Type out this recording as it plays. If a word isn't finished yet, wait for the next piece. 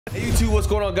Hey YouTube, what's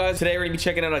going on, guys? Today we're gonna be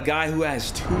checking out a guy who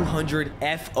has 200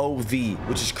 FOV,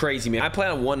 which is crazy, man. I play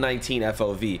on 119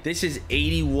 FOV. This is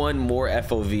 81 more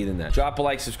FOV than that. Drop a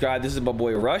like, subscribe. This is my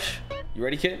boy Rush. You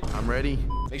ready, kid? I'm ready.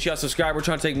 Make sure y'all subscribe. We're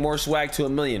trying to take more swag to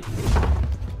 1 million. Oh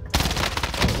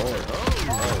Lord. Oh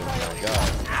my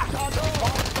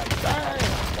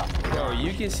God. Yo,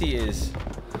 you can see his.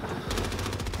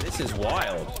 This is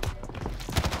wild.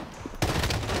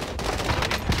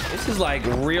 This is like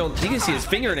real. You can see his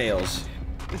fingernails.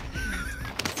 You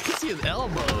can see his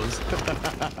elbows.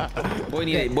 Boy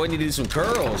need to do some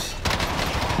curls.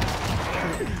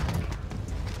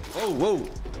 Whoa.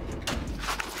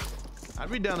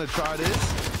 I'd be down to try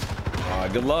this.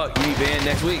 Good luck. You be banned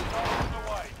next week.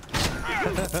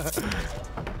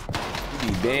 You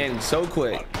be banned so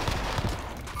quick.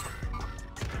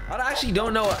 I actually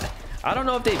don't know. I don't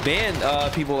know if they ban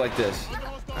people like this.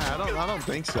 I don't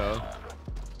think so.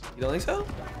 You don't think so?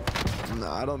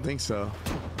 No, I don't think so.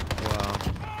 Wow.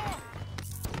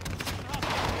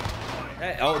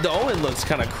 Hey, oh, the Owen looks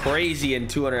kind of crazy in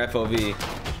 200 FOV.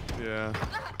 Yeah.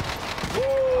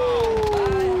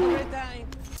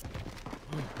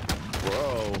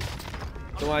 Bro.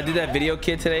 So when I did that video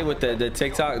kit today with the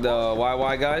TikTok, the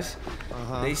YY guys,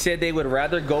 they said they would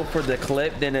rather go for the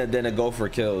clip than a go for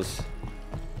kills.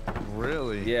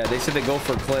 Really? Yeah, they said they go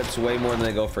for clips way more than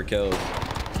they go for kills.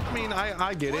 I mean,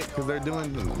 I get it because they do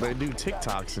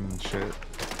TikToks and shit.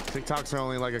 TikToks are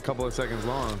only like a couple of seconds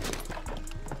long.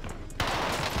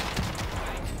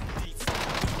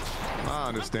 I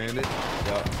understand it.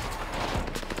 Yep.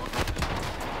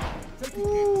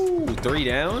 Ooh, 3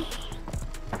 down.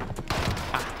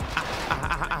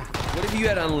 What if you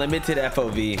had unlimited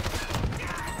FOV?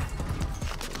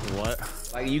 What?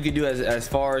 Like you could do as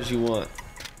far as you want.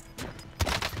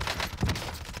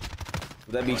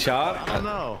 Would that be chop? I don't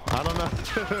know. I don't know.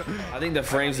 I think the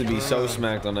frames would be so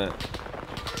smacked on that.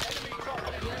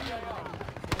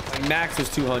 Like max was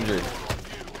 200.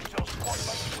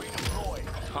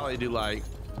 Probably do like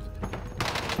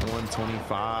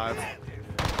 125.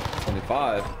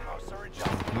 25.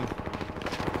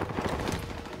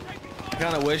 I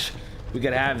kind of wish we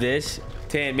could have this.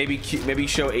 10, maybe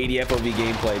show 80 FOV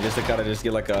gameplay just to kind of just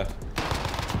get like an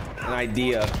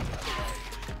idea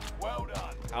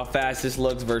how fast this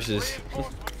looks versus. You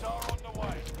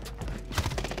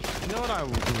know what I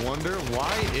wonder?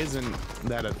 Why isn't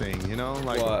that a thing? You know,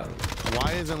 like what?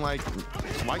 Why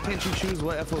can't you choose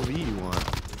what FOV you want?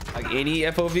 Like any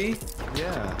FOV?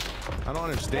 Yeah, I don't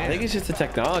understand. I think it's just the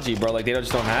technology, bro. Like they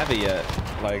just don't have it yet.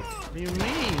 Like. What do you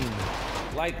mean?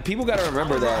 Like people gotta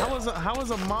remember that. How is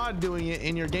a mod doing it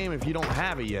in your game if you don't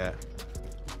have it yet?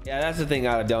 Yeah, that's the thing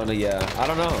I don't know. Yeah, I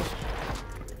don't know.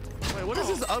 Wait, what is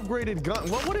this upgraded gun?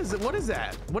 What is it? What is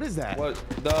that? What is that? What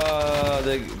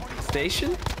the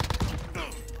station?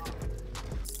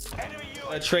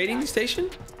 A trading station?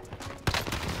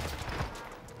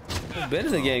 It's been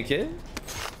in the game, kid.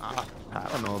 I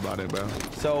don't know about it, bro.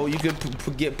 So you could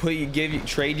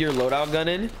trade your loadout gun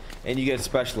in, and you get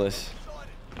specialists.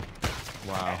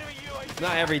 Wow.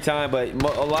 Not every time, but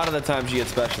a lot of the times you get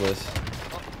specialists.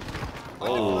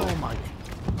 Oh my.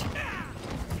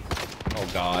 Oh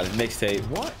God, mixtape.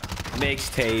 What?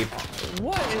 Mixtape.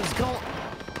 What is going?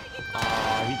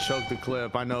 Ah, he choked the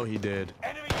clip. I know he did.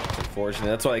 It's unfortunate.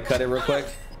 That's why I cut it real quick.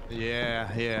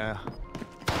 Yeah.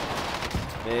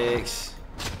 Mix.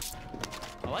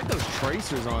 I like those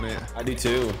tracers on it. I do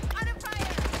too.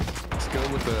 Let's go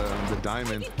with the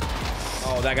diamond.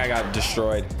 Oh, that guy got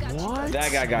destroyed. What?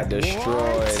 That guy got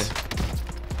destroyed.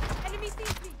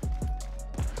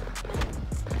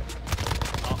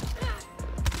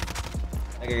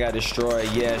 That guy got destroyed.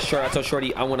 Yeah, sure. I told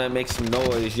Shorty I want to make some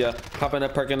noise. Yeah, popping a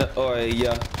perk in the oil.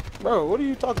 Yeah. Bro, what are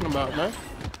you talking about, man?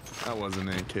 That wasn't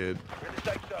it, kid.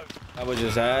 That was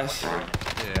just ass.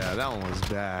 Yeah, that one was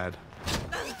bad.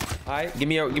 All right, give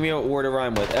me a word to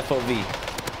rhyme with. FOV.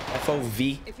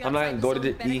 FOV. I'm not gonna go to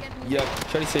the D. Yeah.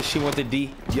 Shorty said she wanted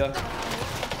D. Yeah.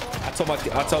 I told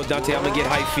Dante I'm gonna get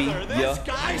high fee. Yeah. This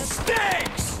guy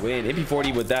stinks. Win.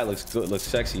 MP40 with that looks good. Looks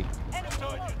sexy.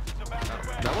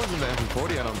 That wasn't the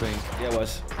MP40, I don't think. Yeah, it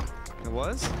was. It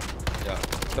was? Yeah.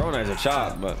 Throwing as a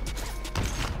chop, but.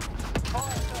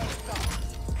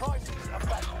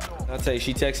 I'll tell you,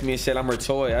 she texted me and said I'm her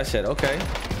toy. I said, okay.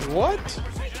 What?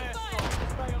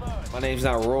 My name's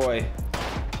not Roy.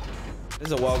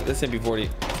 This is this MP40.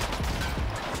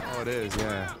 Oh, it is,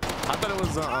 yeah. I thought it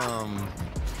was, I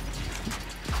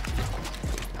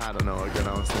don't know what gun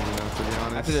I was thinking of, to be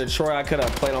honest. After the Troy, I could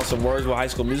have played on some Words with High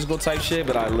School Musical type shit,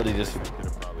 but I literally just.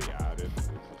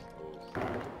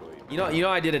 You know,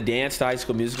 I did a dance to High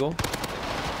School Musical.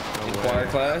 choir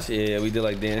class? Yeah, we did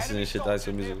like dancing and shit. High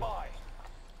School Musical.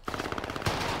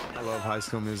 I love High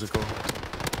School Musical.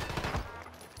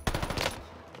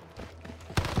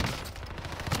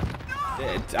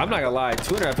 Yeah, I'm not gonna lie,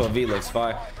 200 FOV looks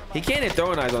fire. He can't hit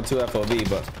throwing eyes on 2 FOV,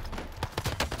 but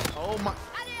Oh my.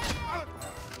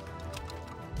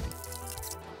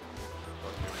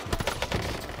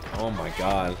 oh my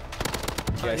god.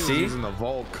 You guys see? Using the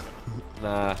Volk.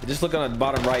 Nah, just look on the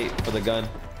bottom right for the gun.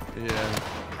 Yeah.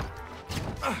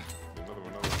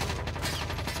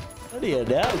 What are you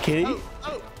now, kitty?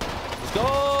 Oh. Let's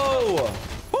go!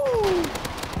 Woo!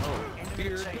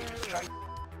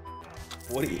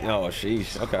 What do you? Oh,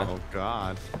 sheesh. Okay. Oh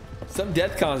God. Some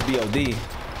death cons BOD.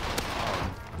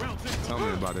 Tell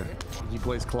me about it. He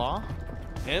plays Claw?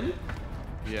 Him?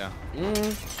 Yeah.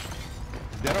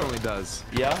 Definitely does.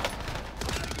 Yeah.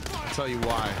 I'll tell you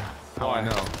why. How Why? I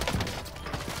know.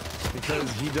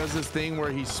 Because he does this thing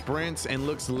where he sprints and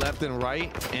looks left and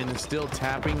right and is still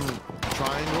tapping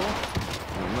triangle.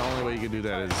 And the only way you can do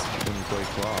that is when you play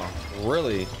Claw.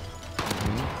 Really?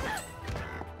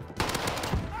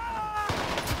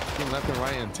 Left and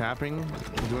right and tapping,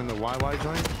 doing the YY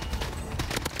joint.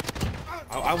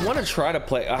 I want to try to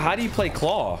play. How do you play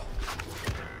Claw?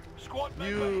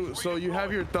 So you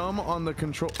have your thumb on the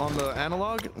control on the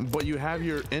analog, but you have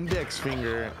your index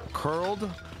finger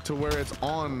curled to where it's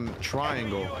on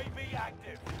triangle.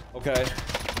 Okay.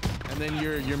 And then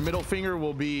your middle finger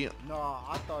will be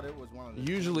I thought it was one of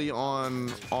the usually on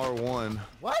R1.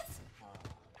 What?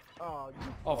 Oh,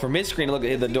 Oh, for mid screen, look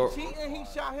at the door. He cheating, he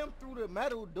shot him through the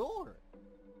metal door.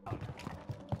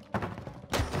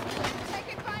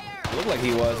 Looked like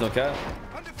he was, okay.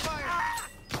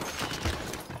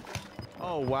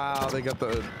 Oh wow, they got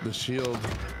the shield.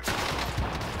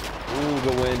 Ooh,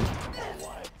 good win.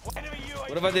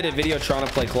 What if I did a video trying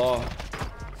to play Claw?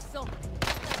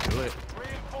 Do it.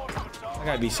 I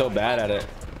gotta be so bad at it.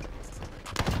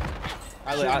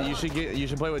 You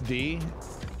should play with D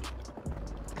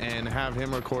and have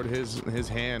him record his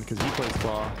hand because he plays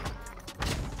Claw.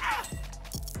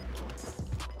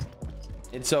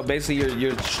 And so basically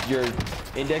your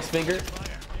index finger.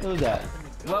 What was that?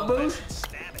 What, Boosh?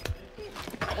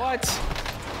 What?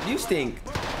 You stink.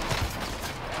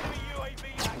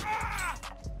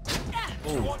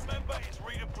 Ooh.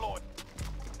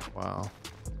 Wow.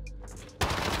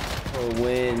 Oh,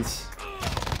 wins.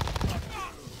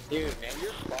 Dude, man,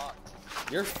 you're fucked.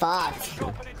 You're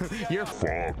fucked. You're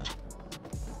fucked.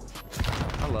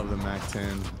 I love the Mac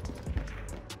 10.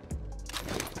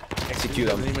 Execute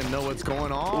him. Doesn't even know what's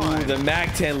going on. Ooh, the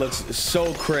Mac 10 looks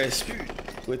so crisp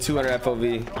with 200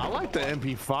 FOV. I like the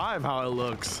MP5 how it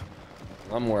looks.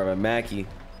 I'm more of a Mackie.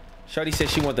 Shawty said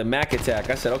she want the Mac attack.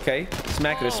 I said, okay,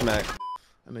 smack it or smack.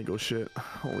 And they go shit.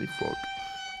 Holy fuck.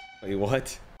 Wait,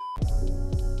 what?